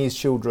 Chinese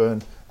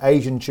children,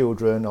 Asian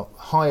children,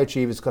 high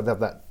achievers could have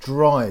that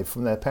drive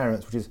from their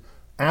parents, which is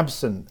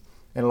absent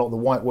in a lot of the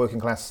white working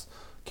class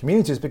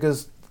communities,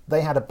 because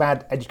they had a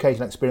bad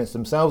educational experience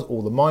themselves.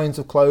 All the mines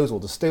have closed, all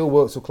the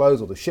steelworks have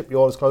closed, all the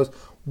shipyards closed.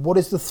 What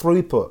is the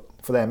throughput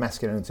for their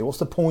masculinity? What's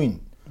the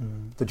point?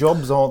 The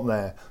jobs aren't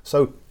there.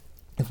 So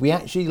if we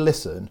actually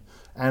listen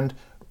and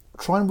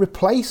try and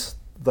replace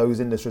those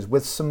industries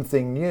with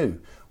something new.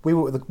 We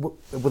were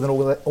with an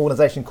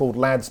organisation called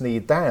Lads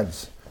Need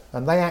Dads,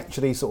 and they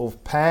actually sort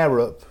of pair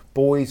up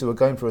boys who are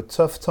going through a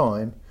tough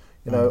time,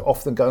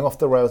 often going off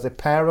the rails. They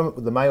pair them up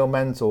with the male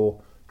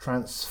mentor,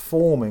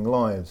 transforming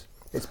lives.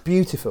 It's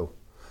beautiful.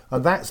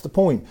 And that's the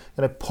point.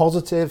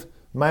 Positive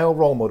male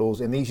role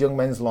models in these young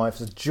men's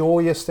lives is a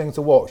joyous thing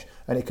to watch,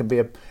 and it can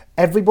be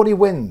everybody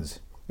wins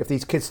if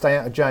these kids stay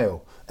out of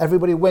jail.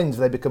 Everybody wins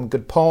if they become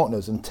good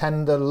partners and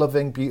tender,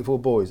 loving, beautiful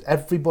boys.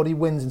 Everybody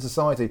wins in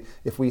society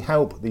if we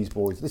help these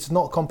boys. This is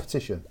not a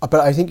competition. But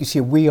I think, you see,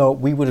 we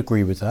would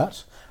agree with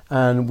that,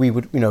 and we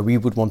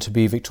would want to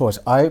be victorious.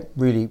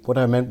 What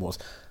I meant was,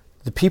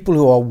 the people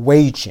who are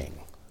waging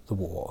the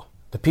war,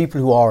 the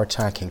people who are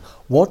attacking,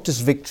 what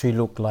does victory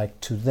look like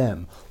to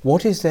them?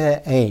 What is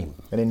their aim?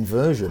 An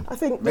inversion. I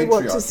think they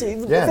want to see.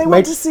 Yeah. They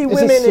want to see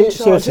women in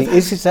charge.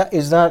 Seriously,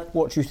 is that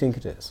what you think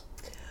it is?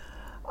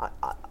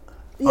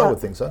 Yeah, I would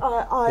think so.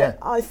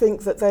 I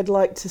think that they'd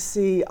like to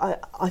see.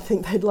 I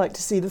think they'd like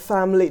to see the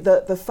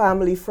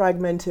family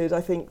fragmented.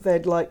 I think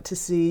they'd like to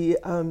see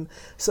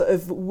sort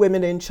of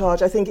women in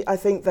charge. I think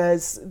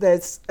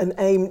there's an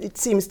aim. It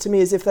seems to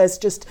me as if there's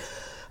just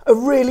a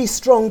really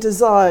strong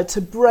desire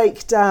to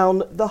break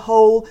down the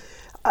whole.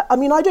 I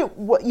mean,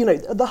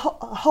 the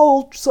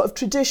whole sort of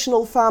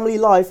traditional family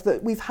life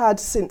that we've had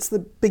since the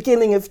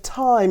beginning of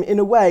time, in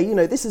a way,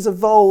 this has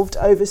evolved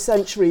over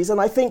centuries. And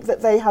I think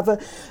that they have a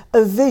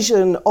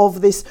vision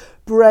of this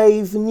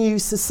brave new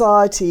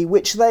society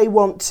which they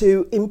want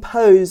to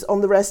impose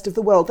on the rest of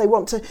the world. They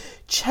want to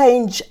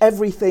change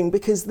everything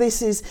because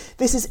this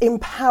is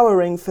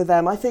empowering for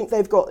them. I think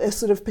they've got a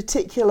sort of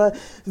particular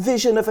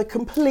vision of a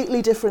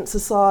completely different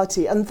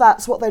society, and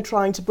that's what they're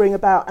trying to bring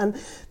about. And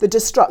the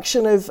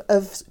destruction of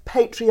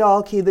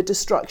patriarchy, the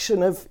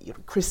destruction of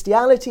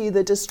Christianity,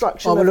 the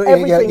destruction of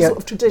everything sort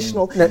of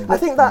traditional. I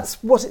think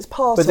that's what it's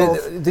part of.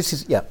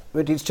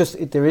 But it's just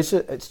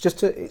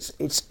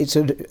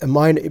a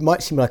minor. It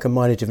might seem like a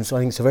minor difference. I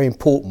think it's a very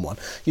important one.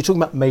 You're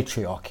talking about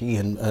matriarchy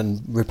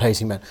and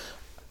replacing men.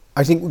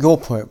 I think your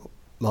point,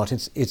 Martin,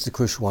 is the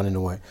crucial one in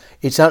a way.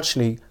 It's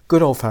actually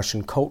good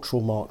old-fashioned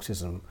cultural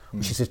Marxism,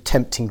 which is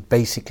attempting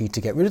basically to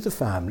get rid of the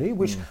family,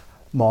 which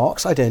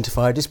Marx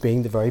identified as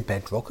being the very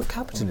bedrock of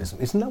capitalism.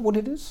 Isn't that what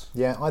it is?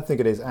 Yeah, I think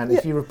it is. And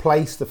if you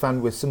replace the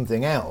family with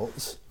something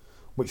else,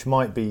 which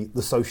might be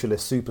the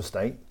socialist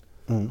superstate,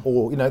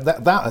 or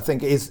that I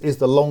think is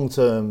the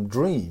long-term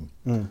dream.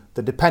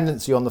 The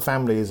dependency on the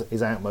family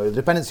is outmoded.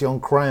 The dependency on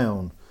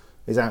crown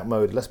is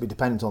outmoded. Let's be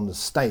dependent on the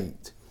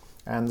state,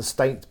 and the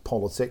state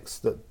politics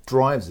that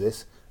drives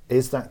this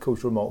is that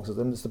cultural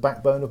Marxism. It's the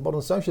backbone of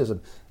modern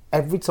socialism.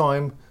 Every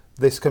time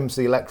this comes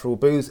to the electoral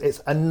booths,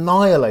 it's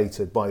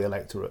annihilated by the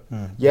electorate.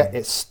 Yet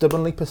it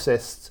stubbornly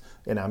persists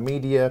in our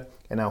media,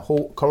 in our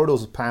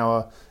corridors of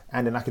power,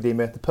 and in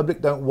academia. The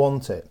public don't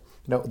want it.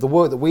 The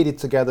work that we did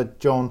together,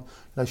 John,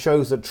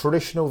 shows that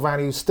traditional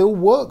values still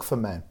work for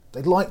men.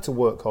 They like to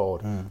work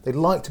hard. They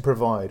like to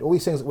provide. All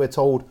these things that we're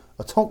told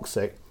are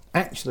toxic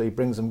actually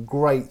brings them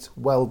great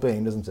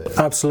well-being, doesn't it?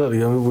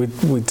 Absolutely. I mean,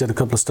 we did a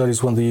couple of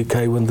studies, one in the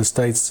UK, one in the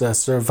States,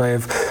 survey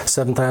of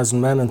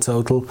 7,000 men in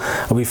total,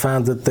 and we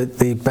found that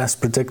the best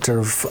predictor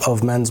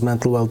of men's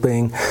mental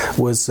well-being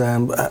was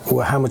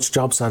how much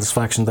job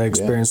satisfaction they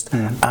experienced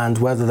and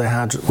whether they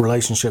had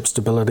relationship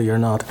stability or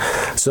not.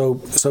 So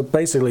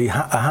basically, a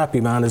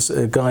happy man is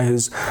a guy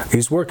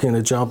who's working in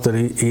a job that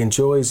he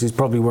enjoys, he's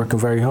probably working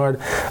very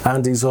hard,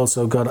 and he's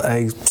also got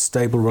a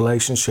stable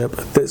relationship.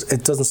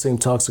 It doesn't seem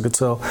toxic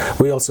at all.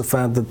 We also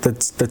found that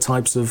the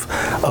types of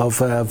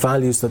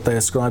values that they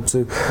ascribe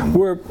to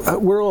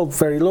were all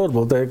very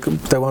laudable. They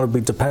want to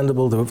be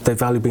dependable. They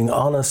value being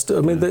honest.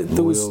 I mean,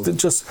 there was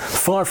just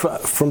far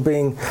from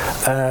being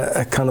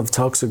a kind of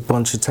toxic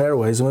bunch of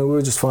tearaways. I mean, we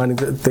were just finding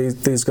that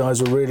these guys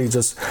were really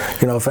just,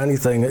 if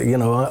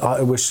anything,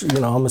 I wish,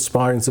 I'm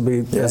aspiring to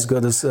be as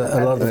good as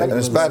a lot of them. And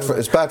it's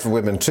bad for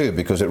women too,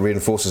 because it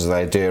reinforces the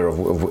idea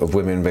of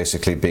women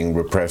basically being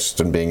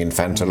repressed and being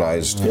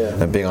infantilized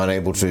and being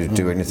unable to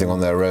do anything on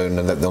their own,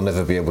 and that they'll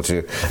never be able to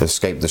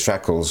escape the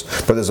shackles.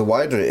 But there's a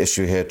wider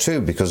issue here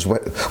too, because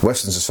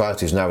Western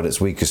society is now at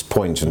its weakest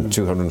point in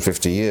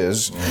 250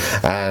 years,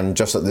 and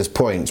just at this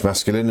point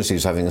masculinity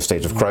is having a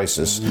state of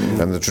crisis,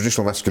 and the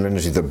traditional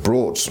masculinity that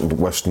brought the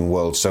Western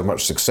world so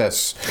much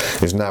success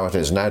is now at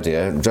its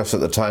nadir, just at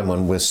the time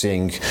when we're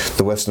seeing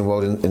the Western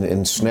world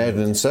ensnared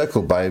and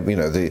encircled by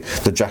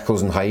the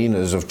jackals and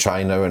hyenas of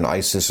China and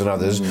ISIS and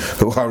others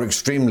who are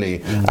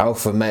extremely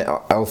alpha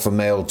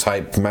male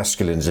type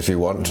masculines, if you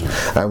want.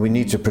 And we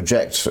need to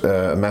project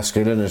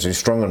masculinity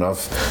strong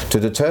enough to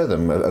deter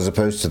them, as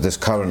opposed to this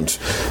current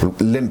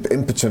limp,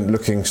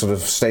 impotent-looking sort of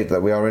state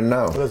that we are in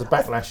now. Well, there's a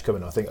backlash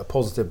coming, I think, a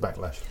positive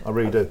backlash. I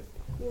really do.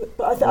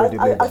 But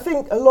I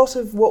think a lot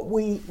of what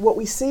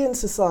we see in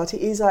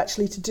society is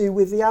actually to do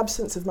with the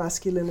absence of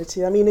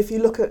masculinity. I mean, if you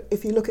look at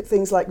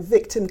things like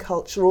victim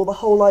culture, or the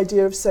whole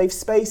idea of safe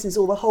spaces,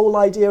 or the whole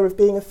idea of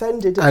being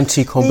offended,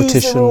 anti-competition,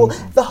 these are all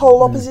the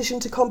whole opposition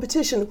to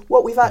competition.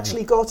 What we've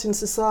actually got in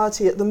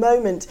society at the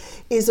moment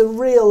is a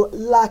real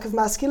lack of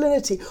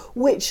masculinity,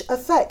 which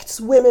affects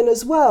women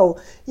as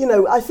well.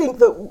 I think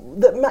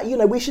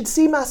that we should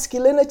see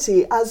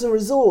masculinity as a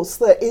resource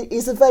that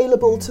is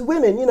available to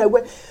women.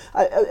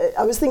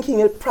 I was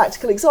thinking a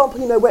practical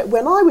example.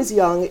 When I was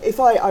young,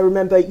 I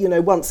remember,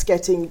 once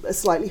getting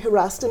slightly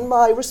harassed, and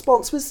my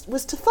response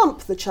was to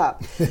thump the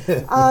chap.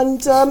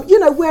 And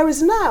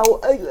whereas now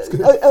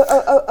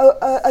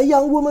a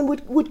young woman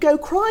would go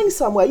crying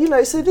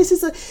somewhere. So this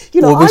is I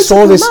took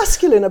a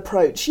masculine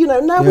approach.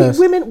 Now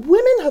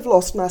women have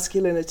lost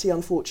masculinity,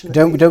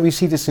 unfortunately. Don't we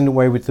see this in a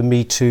way with the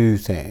Me Too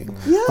thing?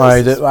 Yes,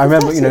 I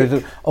remember,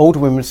 the older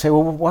women would say,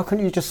 well, why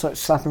can't you just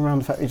slap him around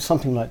the face? It's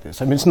something like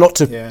this. I mean, it's not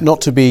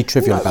to be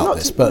trivial about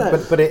this,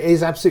 but it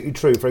is absolutely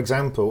true. For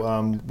example,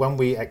 when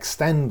we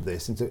extend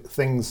this into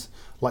things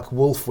like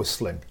wolf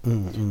whistling,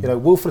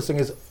 wolf whistling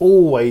is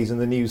always in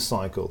the news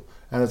cycle,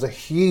 and there's a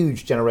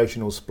huge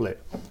generational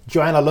split.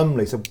 Joanna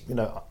Lumley said,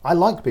 I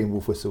like being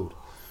wolf whistled.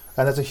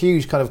 And there's a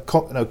huge kind of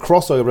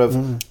crossover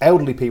of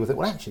elderly people think,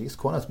 well, actually, it's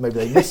quite nice. Maybe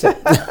they miss it.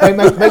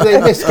 maybe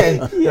they miss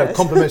getting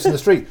compliments in the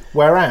street.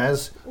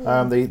 Whereas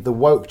the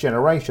woke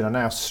generation are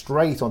now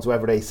straight onto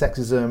everyday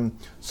sexism,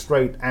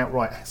 straight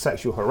outright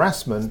sexual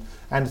harassment,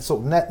 and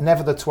sort of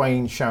never the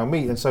twain shall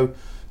meet. And so,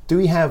 do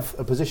we have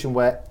a position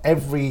where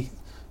every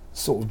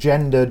sort of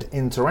gendered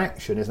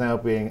interaction is now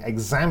being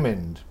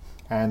examined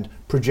and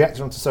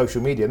projected onto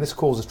social media, and this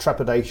causes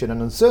trepidation and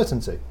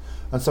uncertainty?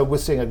 And so we're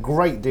seeing a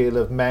great deal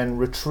of men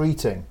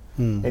retreating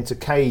into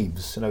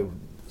caves,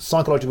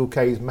 psychological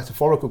caves,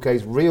 metaphorical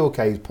caves, real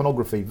caves,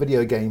 pornography,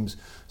 video games,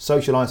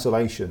 social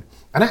isolation.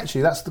 And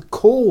actually that's the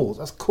cause,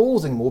 that's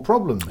causing more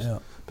problems. Yeah.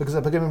 Because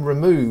they're becoming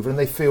removed and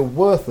they feel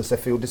worthless, they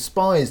feel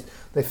despised,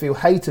 they feel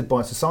hated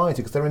by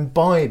society because they're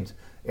imbibed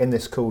in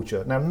this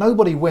culture. Now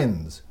nobody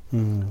wins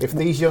if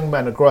these young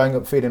men are growing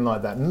up feeling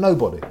like that.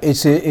 Nobody.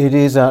 It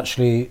is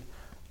actually...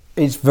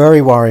 It's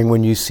very worrying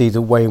when you see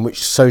the way in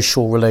which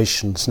social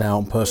relations now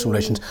and personal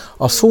relations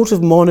are sort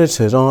of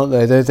monitored, aren't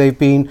they? They've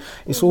been,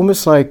 it's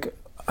almost like,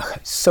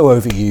 it's so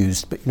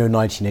overused, but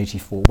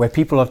 1984, where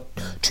people are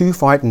too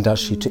frightened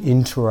actually to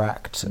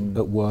interact at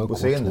work or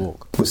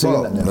talk.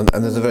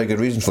 And there's a very good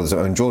reason for this.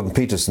 I mean, Jordan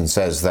Peterson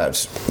says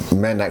that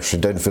men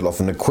actually don't feel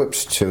often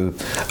equipped to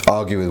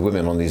argue with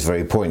women on these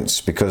very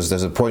points, because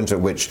there's a point at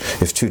which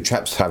if two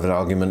chaps have an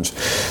argument,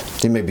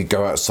 they maybe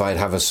go outside,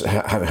 have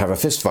a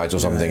fist fight or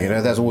something.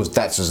 There's always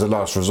that's as the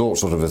last resort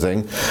sort of a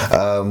thing.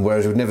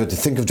 Whereas we'd never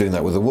think of doing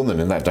that with a woman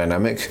in that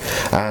dynamic.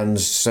 And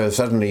so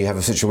suddenly you have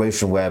a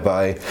situation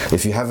whereby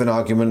if you have an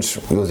argument,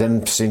 you're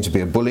then seen to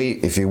be a bully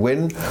if you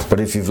win, but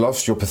if you've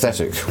lost, you're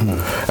pathetic.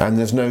 And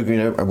there's no,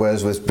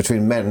 whereas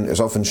between men, it's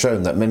often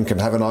shown that men can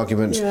have an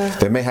argument,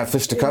 they may have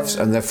fisticuffs,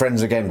 and they're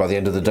friends again by the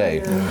end of the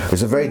day.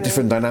 It's a very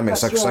different dynamic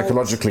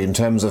psychologically in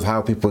terms of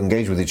how people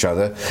engage with each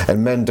other,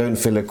 and men don't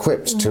feel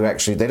equipped to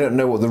actually, they don't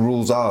know what the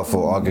rules are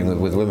for arguing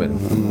with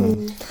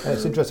women.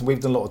 It's interesting, we've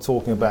done a lot of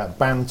talking about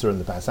banter in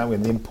the past, haven't we,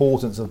 and the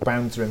importance of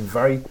banter in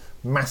very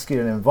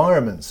masculine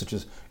environments, such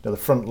as the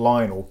front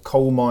line or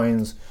coal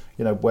mines,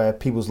 where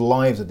people's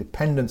lives are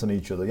dependent on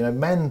each other.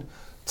 Men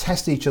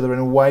test each other in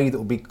a way that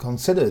would be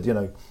considered,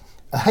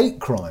 a hate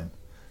crime,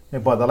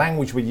 by the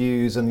language we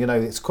use, and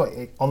it's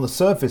quite on the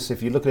surface.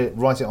 If you look at it,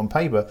 write it on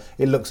paper,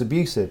 it looks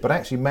abusive. But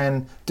actually,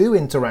 men do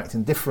interact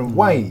in different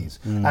ways,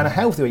 and a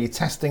healthy way. You're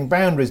testing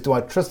boundaries. Do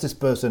I trust this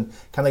person?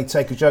 Can they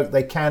take a joke?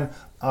 They can.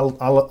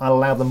 I'll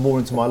allow them more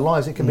into my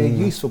lives. It can be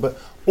useful, but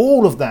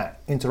all of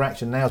that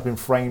interaction now has been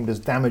framed as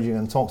damaging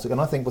and toxic,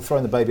 and I think we're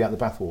throwing the baby out the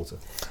bathwater.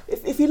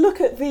 If you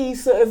look at the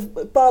sort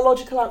of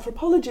biological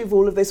anthropology of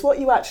all of this, what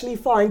you actually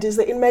find is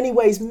that in many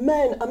ways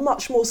men are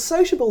much more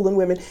sociable than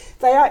women.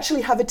 They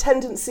actually have a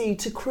tendency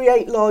to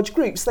create large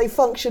groups. They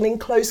function in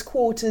close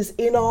quarters,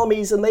 in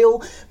armies, and they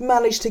all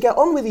manage to get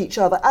on with each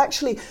other.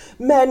 Actually,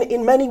 men,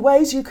 in many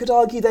ways, you could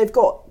argue they've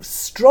got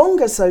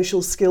stronger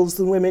social skills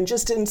than women,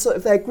 just in sort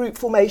of their group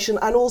formation,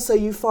 and also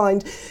you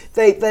find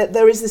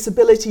there is this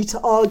ability to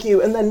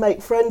argue and then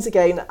make friends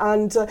again.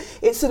 And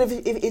it's sort of,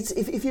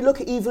 if you look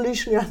at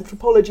evolutionary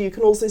anthropology, you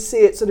can also see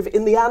it sort of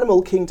in the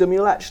animal kingdom.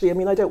 You'll actually,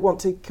 I don't want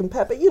to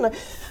compare, but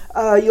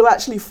you'll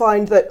actually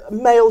find that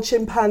male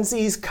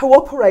chimpanzees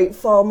cooperate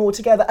far more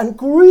together and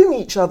groom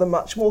each other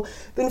much more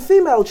than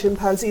female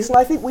chimpanzees. And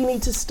I think we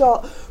need to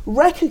start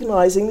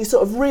recognising these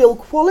sort of real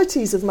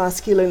qualities of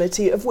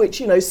masculinity, of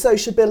which,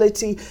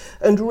 sociability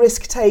and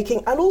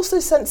risk-taking and also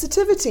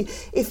sensitivity.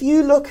 If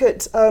you look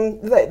at,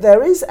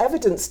 there is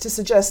evidence to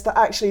suggest that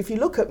actually if you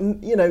look at,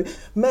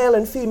 male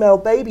and female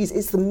babies,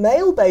 it's the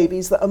male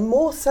babies that are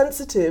more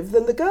sensitive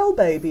than the girl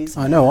babies.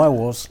 I know, I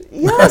was.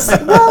 Yes,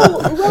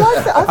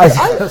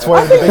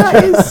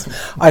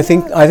 I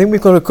think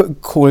we've got to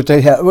call it a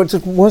day here.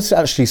 What's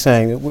actually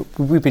saying that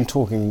we've been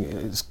talking,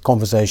 it's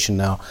conversation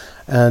now,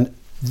 and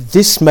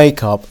this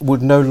makeup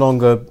would no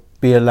longer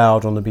be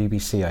allowed on the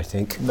BBC, I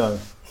think. No.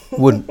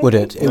 Would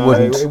it? It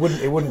wouldn't.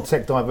 It wouldn't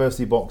tick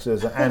diversity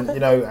boxes, and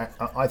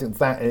I think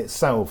that in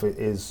itself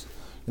is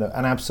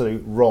an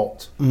absolute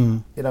rot.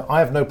 I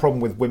have no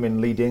problem with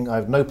women leading. I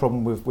have no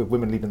problem with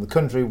women leading the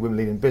country, women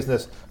leading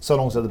business, so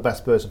long as they're the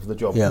best person for the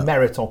job. Yeah.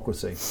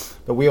 Meritocracy.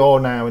 But we are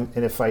now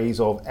in a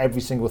phase of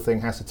every single thing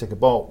has to tick a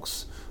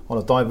box on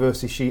a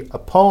diversity sheet,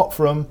 apart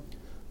from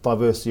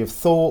diversity of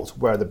thought.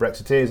 Where are the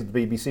Brexiteers at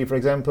the BBC, for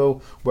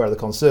example? Where are the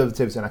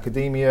Conservatives in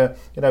academia?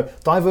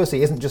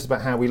 Diversity isn't just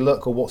about how we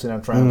look or what's in our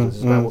trousers.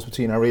 It's about what's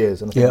between our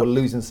ears, and I think we're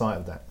losing sight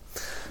of that.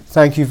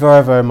 Thank you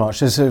very, very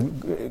much. It's a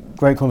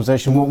great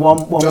conversation. One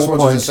just more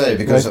wanted point. to say,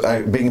 because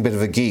being a bit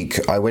of a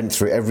geek, I went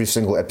through every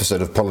single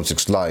episode of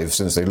Politics Live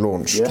since they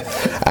launched,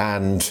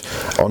 and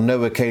on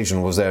no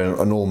occasion was there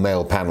an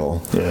all-male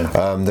panel. There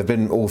have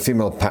been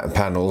all-female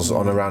panels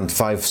on around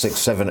 5, 6,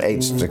 7,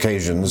 8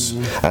 occasions,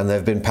 and there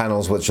have been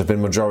panels which have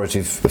been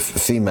majority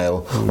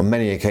female on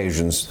many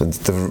occasions.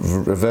 The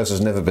reverse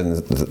has never been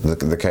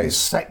the case.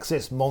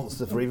 Sexist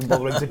monster for even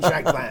bothering to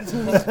check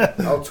that.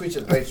 I'll tweet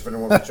it later if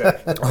anyone wants to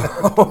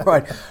check.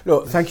 Right.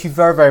 Look, thank you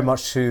very, very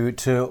much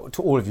to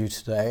all of you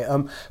today.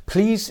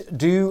 Please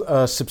do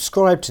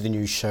subscribe to the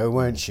new show,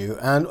 won't you?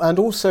 And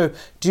also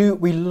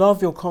we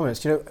love your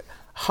comments. You know,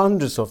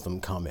 hundreds of them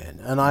come in,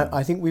 and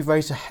I think we've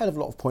raised a hell of a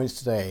lot of points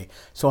today.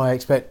 So I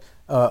expect,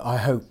 I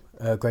hope,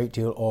 a great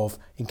deal of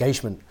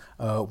engagement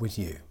with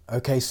you.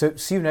 Okay, so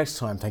see you next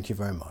time. Thank you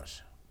very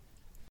much.